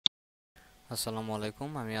আসসালামু আলাইকুম,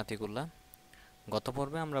 আমি আতিকুল্লাহ। গত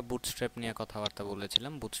পর্বে আমরা বুটস্ট্র্যাপ নিয়ে কথাবার্তা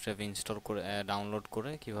বলেছিলাম। বুটস্ট্র্যাপ ইনস্টল করে ডাউনলোড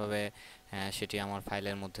করে কিভাবে সেটি আমার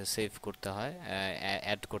ফাইলের মধ্যে সেভ করতে হয়,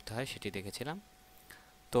 অ্যাড করতে হয় সেটি দেখেছিলাম।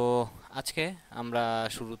 তো আজকে আমরা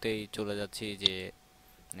শুরুতেই চলে যাচ্ছি যে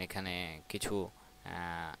এখানে কিছু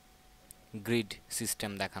গ্রিড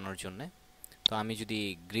সিস্টেম দেখানোর জন্যে। তো আমি যদি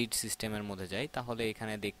গ্রিড সিস্টেমের মধ্যে যাই তাহলে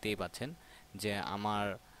এখানে দেখতেই পাচ্ছেন যে আমার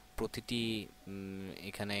প্রতিটি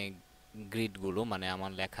এখানে গ্রিডগুলো মানে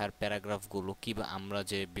আমার লেখার প্যারাগ্রাফগুলো কি আমরা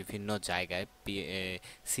যে বিভিন্ন জায়গায়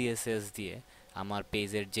সিএসএস দিয়ে আমার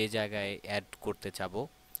পেজের যে জায়গায় অ্যাড করতে চাবো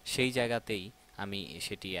সেই জায়গাতেই আমি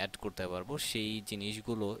সেটি অ্যাড করতে পারবো। সেই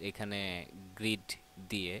জিনিসগুলো এখানে গ্রিড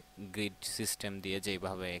দিয়ে, গ্রিড সিস্টেম দিয়ে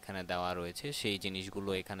যেভাবে এখানে দেওয়া রয়েছে সেই জিনিসগুলো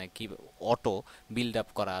এখানে কি অটো বিল্ড আপ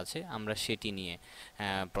করা আছে, আমরা সেটি নিয়ে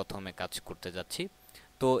প্রথমে কাজ করতে যাচ্ছি।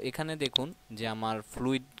 তো এখানে দেখুন যে আমার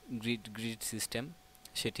ফ্লুইড গ্রিড সিস্টেম,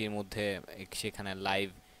 সেটির মধ্যে সেখানে লাইভ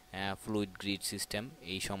ফ্লুইড গ্রিড সিস্টেম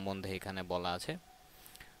এই সম্বন্ধে এখানে বলা আছে।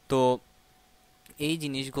 তো এই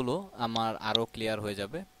জিনিসগুলো আমার আরও ক্লিয়ার হয়ে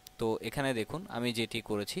যাবে। তো এখানে দেখুন আমি যেটি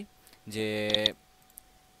করেছি যে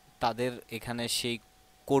তাদের এখানে সেই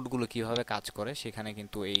কোডগুলো কিভাবে কাজ করে সেখানে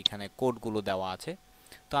কিন্তু এইখানে কোডগুলো দেওয়া আছে।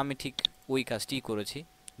 তো আমি ঠিক ওই কাজটিই করেছি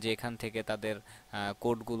যে এখান থেকে তাদের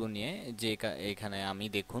কোডগুলো নিয়ে যে এখানে আমি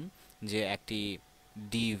দেখুন যে একটি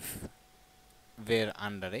ডিভ এর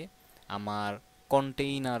আন্ডারে আমার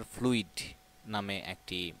কন্টেইনার ফ্লুইড নামে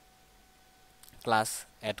একটি ক্লাস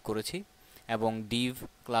অ্যাড করেছি এবং ডিভ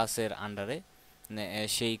ক্লাসের আন্ডারে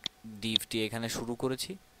সেই ডিভটি এখানে শুরু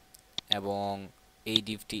করেছি এবং এই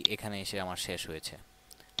ডিভটি এখানে এসে আমার শেষ হয়েছে।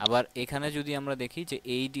 আবার এখানে যদি আমরা দেখি যে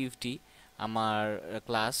এই ডিভটি আমার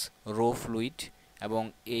ক্লাস রো ফ্লুইড এবং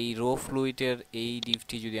এই রো ফ্লুইডের এই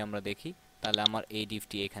ডিভটি যদি আমরা দেখি তাহলে আমার এই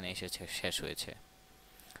ডিভটি এখানে এসেছে শেষ হয়েছে।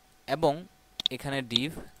 এবং এখানে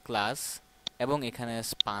ডিভ ক্লাস এবং এখানে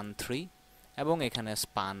স্পান 3 এবং এখানে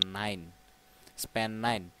স্প্যান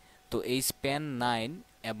 9। তো এই স্প্যান 9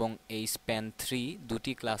 এবং এই স্প্যান 3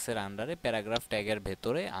 দুটি ক্লাসের আন্ডারে প্যারাগ্রাফ ট্যাগের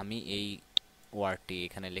ভেতরে আমি এই ওয়ার্ডটি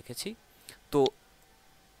এখানে লিখেছি। তো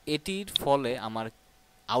এটির ফলে আমার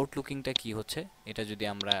আউটলুকিংটা কি হচ্ছে এটা যদি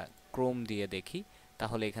আমরা ক্রোম দিয়ে দেখি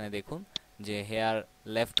তাহলে এখানে দেখুন যে hair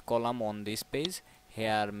left column on this page,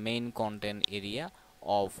 hair main content area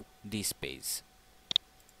of this page,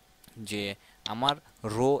 যে আমার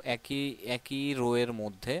রো একই রো এর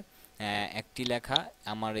মধ্যে একটি লেখা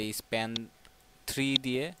আমার এই স্প্যান 3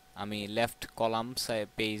 দিয়ে আমি লেফট কলাম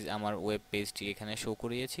পেজ আমার ওয়েব পেজটি এখানে শো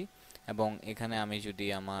করিয়েছি এবং এখানে আমি যদি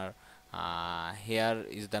আমার hair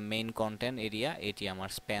is the main content area এটি আমার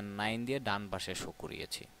স্প্যান 9 দিয়ে ডান পাশে শো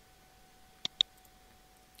করিয়েছি।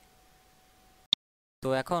 তো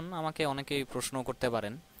এখন আমাকে অনেকেই প্রশ্ন করতে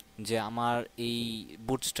পারেন যে আমার এই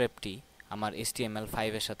বুটস্ট্র্যাপটি আমার HTML5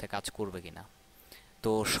 এর সাথে কাজ করবে কিনা।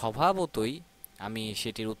 তো স্বভাবতই আমি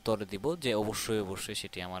সেটির উত্তর দিব যে অবশ্যই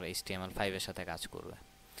সেটি আমার HTML5 এর সাথে কাজ করবে।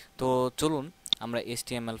 তো চলুন আমরা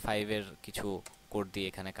HTML5 এর কিছু কোড দিয়ে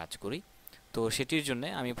এখানে কাজ করি। তো সেটির জন্য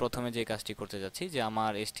আমি প্রথমে যে কাজটি করতে যাচ্ছি যে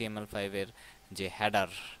আমার HTML5 এর যে হেডার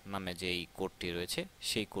নামে যেই কোডটি রয়েছে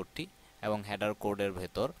সেই কোডটি এবং হেডার কোডের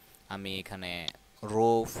ভেতর আমি এখানে রো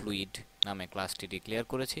ফ্লুইড নামে ক্লাসটি ডিক্লেয়ার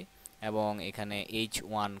করেছি এবং এখানে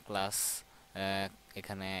h1 ক্লাস,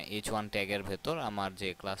 এখানে h1 ট্যাগের ভেতর আমার যে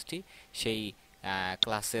ক্লাসটি সেই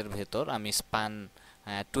ক্লাসের ভেতর আমি স্পান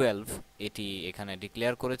 12 এটি এখানে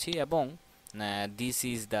ডিক্লেয়ার করেছি এবং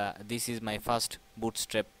this is my first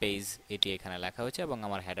bootstrap page এটি এখানে লেখা হয়েছে এবং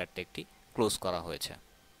আমার হেডার ট্যাগটি ক্লোজ করা হয়েছে।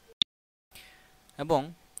 এবং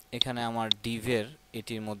এখানে আমার ডিভের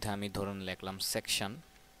এটির মধ্যে আমি ধরুন লিখলাম সেকশন,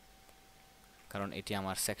 কারণ এটি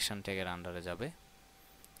আমার সেকশন ট্যাগের আন্ডারে যাবে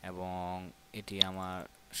এবং এটি আমার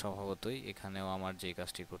স্বভাবতই এখানেও আমার যে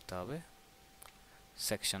কাজটি করতে হবে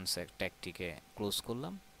সেকশন ট্যাগটিকে ক্লোজ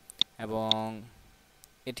করলাম এবং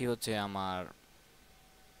এটি হচ্ছে আমার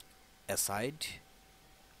অ্যাসাইড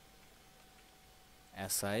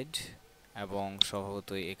এবং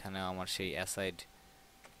স্বভাবতই এখানে আমার সেই অ্যাসাইড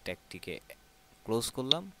ট্যাগটিকে ক্লোজ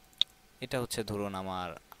করলাম। এটা হচ্ছে ধরুন আমার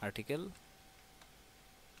আর্টিকেল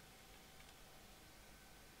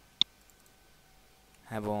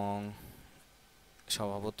এবং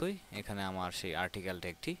স্বভাবতই এখানে আমার সেই আর্টিকেল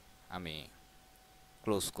ট্যাগটি আমি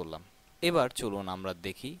ক্লোজ করলাম। এবার চলুন আমরা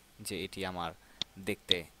দেখি যে এটি আমার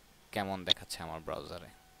দেখতে কেমন দেখাচ্ছে আমার ব্রাউজারে।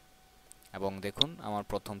 এবং দেখুন আমার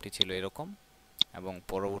প্রথমটি ছিল এরকম এবং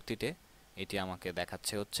পরবর্তীতে এটি আমাকে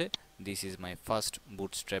দেখাচ্ছে হচ্ছে this is my first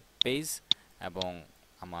bootstrap page এবং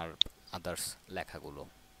আমার আদার্স লেখাগুলো।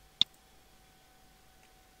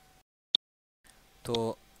 তো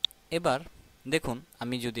এবার দেখুন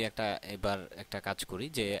আমি যদি এবার একটা কাজ করি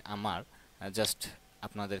যে আমার জাস্ট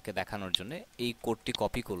আপনাদেরকে দেখানোর জন্য এই কোডটি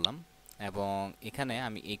কপি করলাম এবং এখানে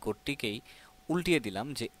আমি এই কোডটিকেই উল্টিয়ে দিলাম,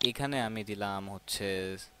 যে এখানে আমি দিলাম হচ্ছে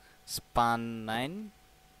স্পান 9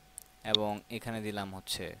 এবং এখানে দিলাম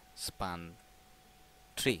হচ্ছে স্পান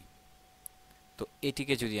 3। তো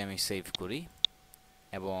এটিকে যদি আমি সেভ করি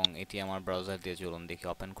এবং এটি আমার ব্রাউজার দিয়ে চলুন দেখি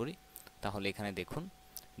ওপেন করি, তাহলে এখানে দেখুন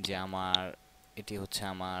যে আমার এটি হচ্ছে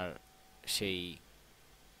আমার সেই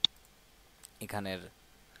এখানের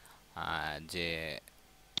যে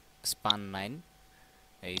স্পান 9,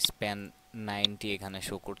 এই স্প্যান 9টি এখানে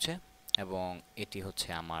শো করছে এবং এটি হচ্ছে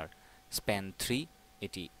আমার স্প্যান 3,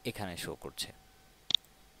 এটি এখানে শো করছে।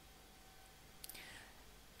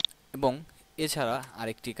 এবং এছাড়া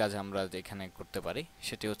আরেকটি কাজ আমরা এখানে করতে পারি,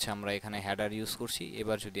 সেটি হচ্ছে আমরা এখানে হেডার ইউজ করছি।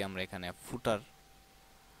 এবার যদি আমরা এখানে ফুটার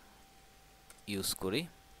ইউজ করি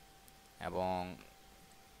এবং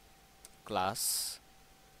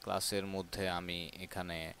ক্লাসের মধ্যে আমি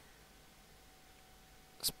এখানে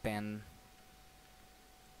স্প্যান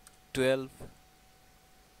 12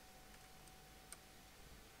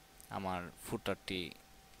 আমার ফুটারটি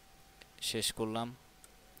শেষ করলাম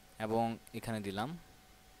এবং এখানে দিলাম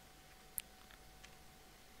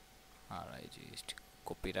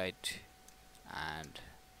copyright and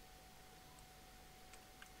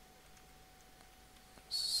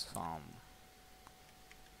some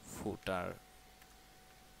footer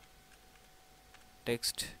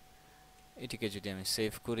text। এটিকে যদি আমি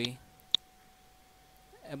সেভ করি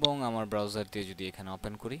এবং আমার ব্রাউজার দিয়ে যদি এখানে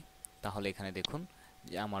ওপেন করি, তাহলে এখানে দেখুন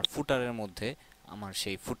যে আমার ফুটারের মধ্যে আমার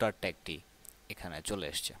সেই ফুটার ট্যাগটি এখানে চলে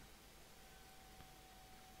এসেছে।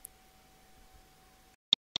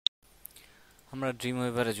 আমরা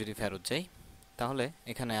ড্রিমওয়েভারে যদি ফেরত যাই, তাহলে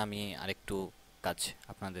এখানে আমি আরেকটু কাজ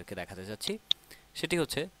আপনাদেরকে দেখাতে যাচ্ছি। সেটি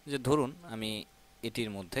হচ্ছে যে ধরুন আমি এটির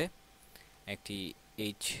মধ্যে একটি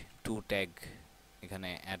h2 ট্যাগ এখানে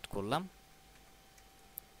অ্যাড করলাম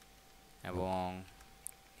এবং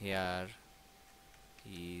here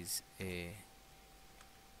is a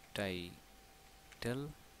title,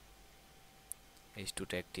 h2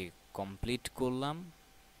 ট্যাগটি complete করলাম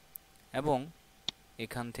এবং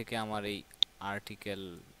এখান থেকে আমার এই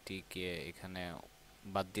আর্টিকেলটিকে এখানে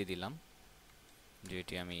বাদ দিয়ে দিলাম,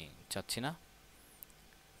 যেটি আমি চাচ্ছি না।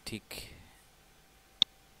 ঠিক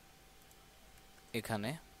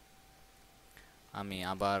এখানে আমি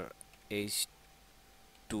আবার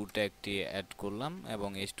h2 ট্যাগটি অ্যাড করলাম এবং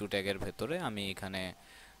h2 ট্যাগের ভেতরে আমি এখানে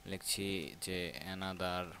লিখছি যে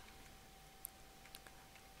another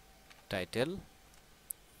title।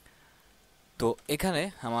 তো এখানে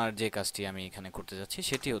আমার যে কাজটি আমি এখানে করতে যাচ্ছি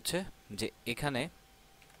সেটি হচ্ছে যে এখানে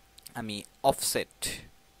আমি অফসেট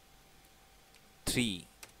 3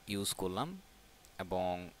 ইউজ করলাম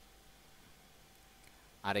এবং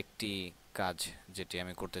আরেকটি কাজ যেটি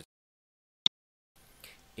আমি করতে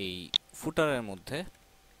এই ফুটারের মধ্যে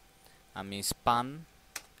আমি স্পান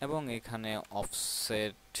এবং এখানে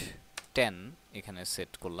অফসেট 10 এখানে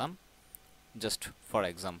সেট করলাম জাস্ট ফর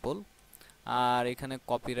এক্সাম্পল। আর এখানে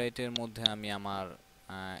কপিরাইটের মধ্যে আমি আমার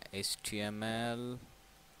HTML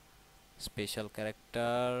special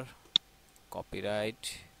character copyright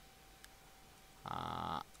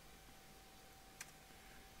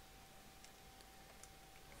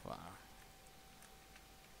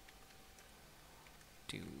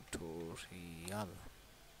tutorial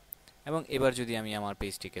এবং এবার যদি আমি আমার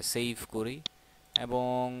পেজটিকে সেভ করি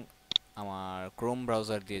এবং আমার ক্রোম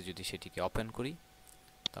ব্রাউজার দিয়ে যদি সেটিকে ওপেন করি,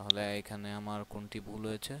 তাহলে এখানে আমার কোনটি ভুল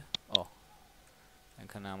হয়েছে?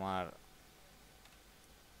 এখানে আমার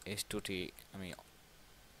h2টি আমি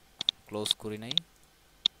ক্লোজ করি নাই।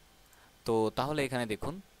 তো তাহলে এখানে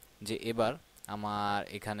দেখুন যে এবার আমার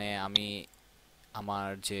এখানে আমি আমার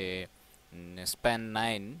যে স্প্যান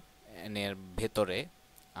 9 এর ভেতরে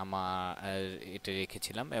আমার এটা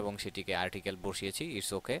রেখেছিলাম এবং সেটিকে আর্টিকেল বসিয়েছি,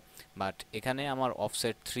 ইটস ওকে। বাট এখানে আমার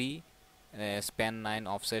অফসেট 3 স্প্যান 9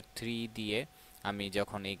 অফসেট 3 দিয়ে আমি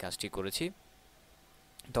যখন এই কাজটি করেছি,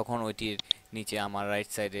 তখন ওইটির নিচে আমার রাইট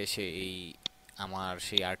সাইডে আমার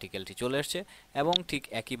সেই আর্টিকেলটি চলে আসছে এবং ঠিক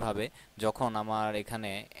একইভাবে যখন আমার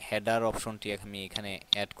এখানে হেডার অপশনটি আমি এখানে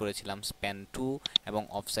অ্যাড করেছিলাম স্প্যান 2 এবং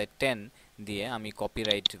অফসাইড 10 দিয়ে আমি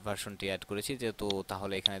কপিরাইট ভার্সনটি অ্যাড করেছি, যেহেতু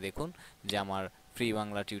তাহলে এখানে দেখুন যে আমার ফ্রি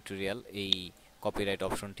বাংলা টিউটোরিয়াল এই কপিরাইট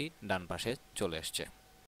অপশনটি ডান পাশে চলে আসছে।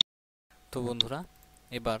 তো বন্ধুরা,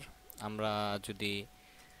 এবার আমরা যদি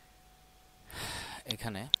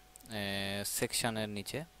এখানে সেকশনের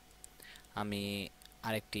নিচে আমি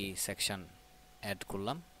আরেকটি সেকশন অ্যাড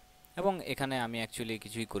করলাম এবং এখানে আমি অ্যাকচুয়ালি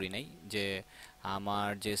কিছুই করি নাই, যে আমার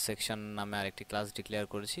যে সেকশন নামে আরেকটি ক্লাস ডিক্লেয়ার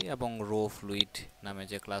করেছি এবং রো ফ্লুইড নামে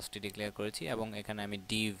যে ক্লাসটি ডিক্লেয়ার করেছি এবং এখানে আমি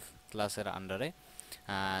ডিভ ক্লাসের আন্ডারে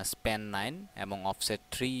স্প্যান 9 এবং অফসেট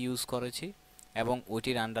 3 ইউজ করেছি এবং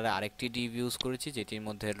ওইটির আন্ডারে আরেকটি ডিভ ইউজ করেছি যেটির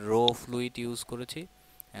মধ্যে রো ফ্লুইড ইউজ করেছি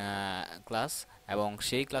ক্লাস, এবং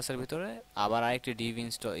সেই ক্লাসের ভিতরে আবার আরেকটি ডিভ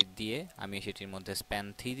ইনস্টল দিয়ে আমি সেটির মধ্যে স্প্যান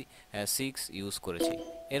 6 ইউজ করেছি।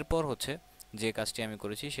 এরপর হচ্ছে যে কাজটি আমি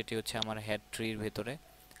করেছি সেটি হচ্ছে আমার হেড ট্রির ভেতরে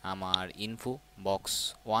আমার ইনফো বক্স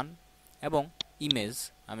 1 এবং ইমেজ,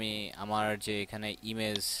 আমি আমার যে এখানে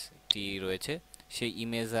ইমেজটি রয়েছে সেই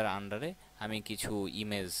ইমেজের আন্ডারে আমি কিছু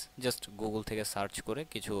ইমেজ জাস্ট গুগল থেকে সার্চ করে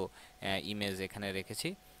কিছু ইমেজ এখানে রেখেছি।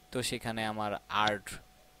 তো সেখানে আমার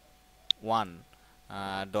art1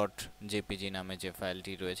 ডট জেপিজি নামে যে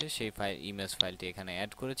ফাইলটি রয়েছে সেই ইমেজ ফাইলটি এখানে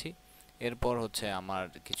অ্যাড করেছি। এরপর হচ্ছে আমার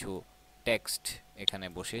কিছু টেক্সট এখানে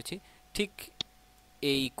বসিয়েছি। ঠিক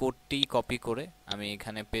এই কোডটি কপি করে আমি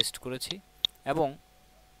এখানে পেস্ট করেছি এবং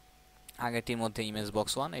আগেরটির মধ্যে ইমেজ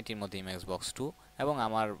বক্স 1, এটির মধ্যে ইমেজ বক্স 2 এবং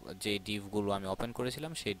আমার যে ডিভগুলো আমি ওপেন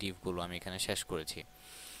করেছিলাম সেই ডিভগুলো আমি এখানে শেষ করেছি।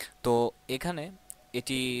 তো এখানে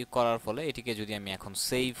এটি করার ফলে এটিকে যদি আমি এখন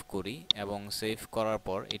সেভ করি এবং সেভ করার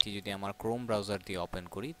পর এটি যদি আমার ক্রোম ব্রাউজার দিয়ে ওপেন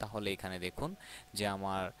করি তাহলে এখানে দেখুন যে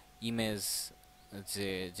আমার ইমেজ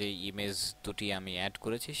যে ইমেজ দুটি আমি অ্যাড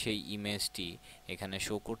করেছি সেই ইমেজটি এখানে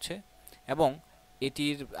শো করছে। এবং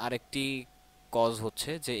এটির আরেকটি কজ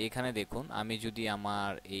হচ্ছে যে এখানে দেখুন আমি যদি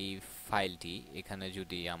আমার এই ফাইলটি এখানে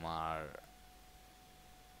যদি আমার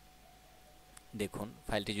দেখুন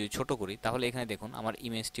ফাইলটি যদি ছোট করি তাহলে এখানে দেখুন আমার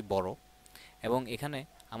ইমেজটি বড় এবং এখানে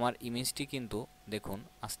আমার ইমেজটি কিন্তু দেখুন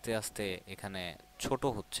আস্তে আস্তে এখানে ছোট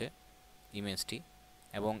হচ্ছে ইমেজটি,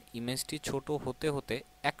 এবং ইমেজটি ছোট হতে হতে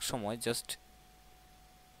এক সময় জাস্ট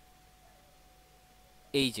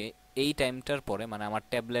এই যে এই টাইমটার পরে মানে আমার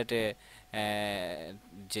ট্যাবলেটে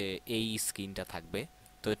যে এই স্ক্রিনটা থাকবে,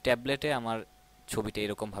 তো ট্যাবলেটে আমার ছবিটা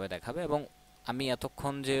এরকমভাবে দেখাবে এবং আমি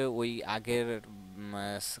এতক্ষণ যে ওই আগের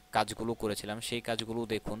কাজগুলো করেছিলাম সেই কাজগুলো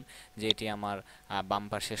দেখুন যে এটি আমার বাম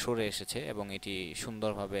পাশে সরে এসেছে এবং এটি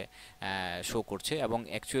সুন্দরভাবে শো করছে। এবং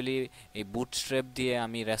অ্যাকচুয়ালি এই বুটস্ট্র্যাপ দিয়ে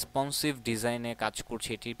আমি রেসপন্সিভ ডিজাইনে কাজ করছি,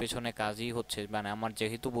 এটির পেছনে কাজই হচ্ছে মানে আমার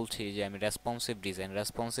যেহেতু বলছি যে আমি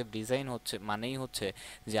রেসপন্সিভ ডিজাইন হচ্ছে মানেই হচ্ছে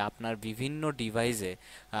যে আপনার বিভিন্ন ডিভাইসে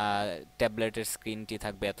ট্যাবলেটের স্ক্রিনটি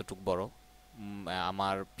থাকবে এতটুকু বড়,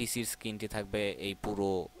 আমার পিসির স্ক্রিনটি থাকবে এই পুরো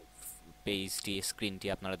পেজটি স্ক্রিনটি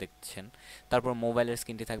আপনারা দেখছেন, তারপর মোবাইলের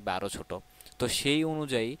স্ক্রিনটি থাকবে আরও ছোট। তো সেই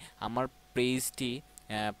অনুযায়ী আমার পেজটি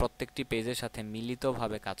প্রত্যেকটি পেজের সাথে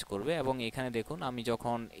মিলিতভাবে কাজ করবে। এবং এখানে দেখুন আমি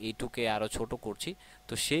যখন এইটুকে আরও ছোট করছি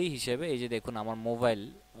তো সেই হিসেবে এই যে দেখুন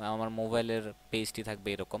আমার মোবাইলের পেজটি থাকবে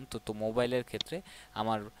এরকম। তো মোবাইলের ক্ষেত্রে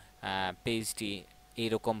আমার পেজটি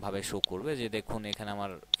এইরকমভাবে শো করবে যে দেখুন এখানে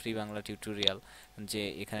আমার ফ্রি বাংলা টিউটোরিয়াল যে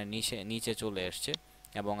এখানে নিচে চলে আসছে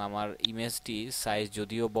এবং আমার ইমেজটি সাইজ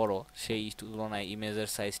যদিও বড় সেই তুলনায় ইমেজের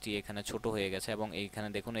সাইজটি এখানে ছোট হয়ে গেছে এবং এইখানে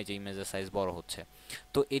দেখুন এই যে ইমেজের সাইজ বড় হচ্ছে।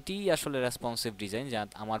 তো এটিই আসলে রেসপন্সিভ ডিজাইন, যা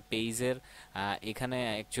আমার পেজের এখানে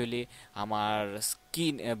অ্যাকচুয়ালি আমার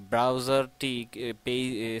স্ক্রিন ব্রাউজারটি পেজ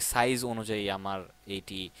সাইজ অনুযায়ী আমার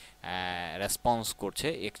এইটি রেসপন্স করছে।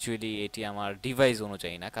 অ্যাকচুয়ালি এটি আমার ডিভাইস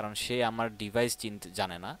অনুযায়ী না, কারণ সে আমার ডিভাইস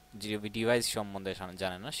জানে না, যে ডিভাইস সম্বন্ধে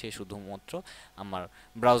জানে না, সে শুধুমাত্র আমার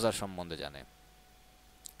ব্রাউজার সম্বন্ধে জানে।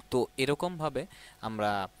 তো এরকমভাবে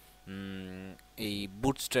আমরা এই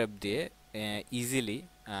বুটস্ট্র্যাপ দিয়ে ইজিলি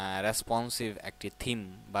রেসপন্সিভ একটি থিম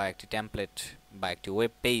বা একটি টেমপ্লেট বা একটি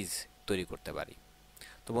ওয়েব পেজ তৈরি করতে পারি।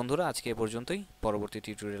 তো বন্ধুরা আজকে এ পর্যন্তই, পরবর্তী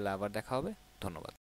টিউটোরিয়ালে আবার দেখা হবে। ধন্যবাদ।